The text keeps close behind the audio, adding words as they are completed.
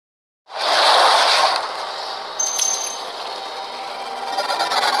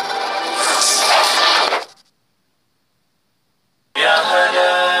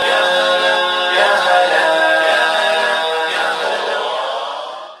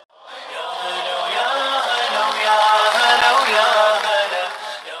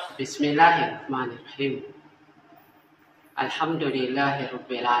Bismillahirrahmanirrahim. Alhamdulillahi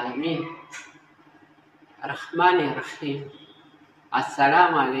Rabbil Alamin. Rahmanirrahim.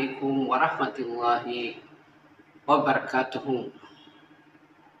 Assalamu alaikum wa rahmatullahi wa barakatuh.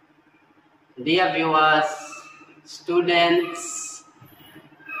 Dear viewers, students,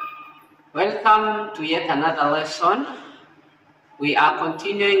 welcome to yet another lesson. We are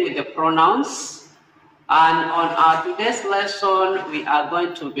continuing with the pronouns. And on our today's lesson, we are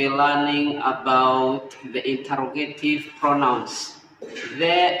going to be learning about the interrogative pronouns.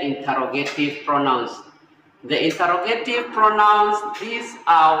 The interrogative pronouns. The interrogative pronouns, these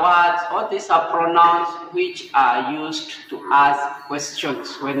are words or these are pronouns which are used to ask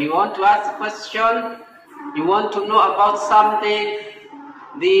questions. When you want to ask a question, you want to know about something,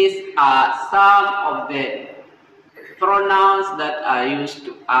 these are some of the pronouns that are used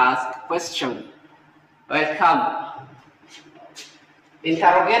to ask questions. Welcome.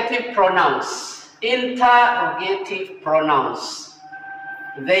 Interrogative pronouns. Interrogative pronouns.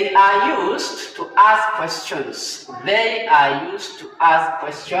 They are used to ask questions. They are used to ask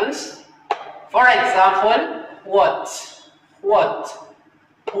questions. For example, what? What?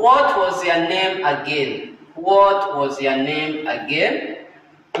 What was your name again? What was your name again?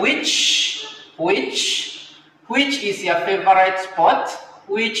 Which is your favorite sport?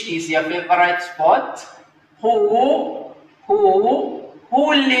 Which is your favorite sport? Who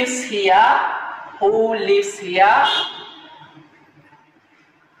lives here? Who lives here?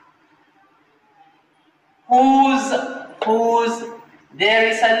 Whose, there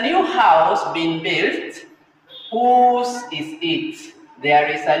is a new house being built. Whose is it? There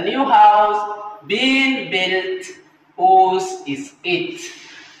is a new house being built. Whose is it?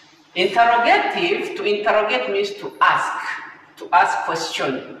 Interrogative, to interrogate means to ask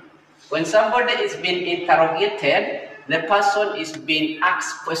question. When somebody is being interrogated, the person is being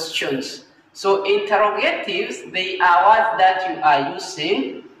asked questions. So interrogatives, they are words that you are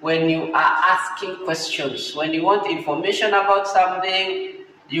using when you are asking questions. When you want information about something,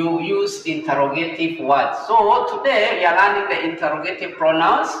 you use interrogative words. So today we are learning the interrogative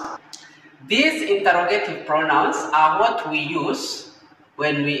pronouns. These interrogative pronouns are what we use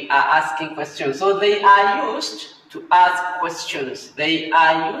when we are asking questions. So they are used to ask questions. They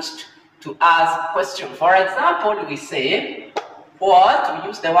are used to ask questions. For example, we say what, we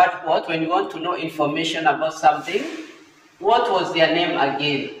use the word what when you want to know information about something. What was their name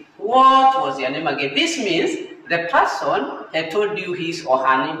again? What was your name again? This means the person had told you his or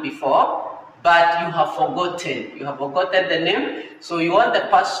her name before, but you have forgotten. You have forgotten the name, so you want the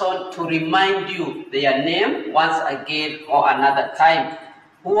person to remind you their name once again or another time.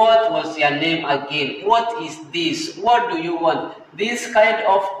 What was your name again? What is this? What do you want? These kind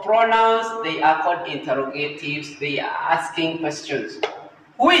of pronouns, they are called interrogatives. They are asking questions.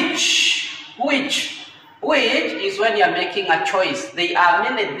 Which is when you are making a choice. There are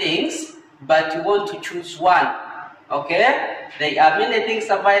many things, but you want to choose one. Okay? There are many things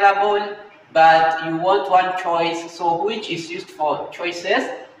available, but you want one choice. So which is used for choices.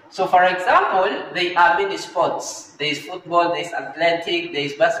 So for example, there are many sports. There is football, there is athletic, there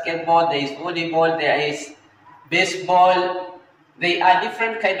is basketball, there is volleyball, there is baseball. There are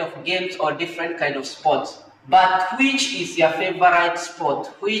different kind of games or different kind of sports. But which is your favorite sport?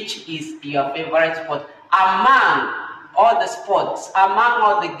 Which is your favorite sport? Among all the sports, among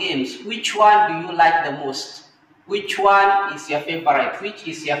all the games, which one do you like the most? Which one is your favorite? Which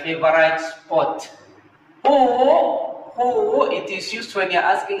is your favorite sport? Who, it is used when you're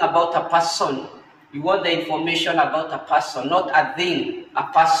asking about a person. You want the information about a person, not a thing, a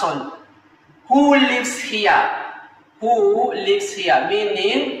person. Who lives here? Who lives here?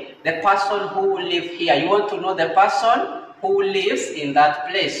 Meaning the person who lives here. You want to know the person who lives in that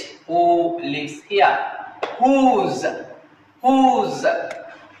place. Who lives here? Whose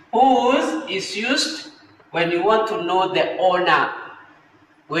is used when you want to know the owner.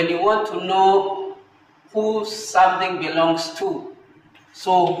 When you want to know who something belongs to.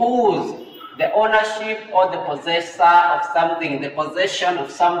 So whose, the ownership or the possessor of something, the possession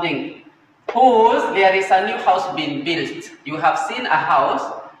of something. Whose, there is a new house being built. You have seen a house,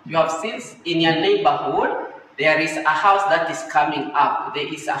 you have seen in your neighborhood, there is a house that is coming up. There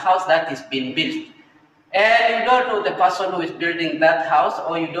is a house that is being built. And you don't know the person who is building that house,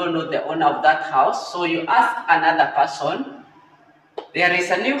 or you don't know the owner of that house. So you ask another person, there is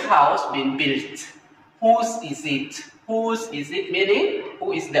a new house being built. Whose is it? Whose is it? Meaning,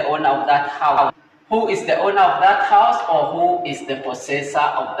 who is the owner of that house? Who is the owner of that house, or who is the possessor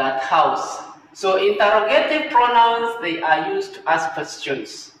of that house? So interrogative pronouns, they are used to ask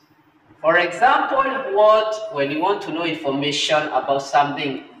questions. For example, what, when you want to know information about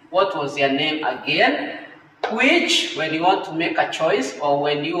something. what was your name again? Which, when you want to make a choice or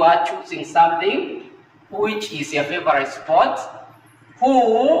when you are choosing something, which is your favorite sport?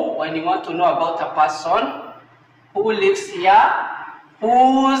 Who, when you want to know about a person, who lives here?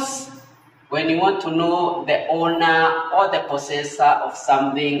 Whose, when you want to know the owner or the possessor of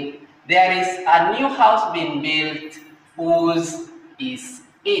something. There is a new house being built, whose is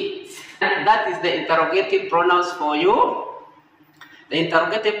it? And that is the interrogative pronouns for you. The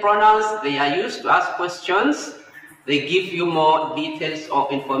interrogative pronouns, they are used to ask questions. They give you more details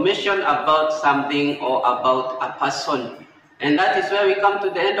or information about something or about a person. And that is where we come to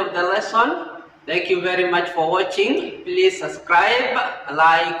the end of the lesson. Thank you very much for watching. Please subscribe,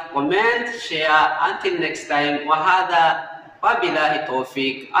 like, comment, share. Until next time, wahada wabillahi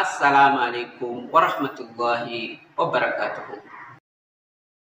tawfiq. Assalamu alaikum warahmatullahi wabarakatuh.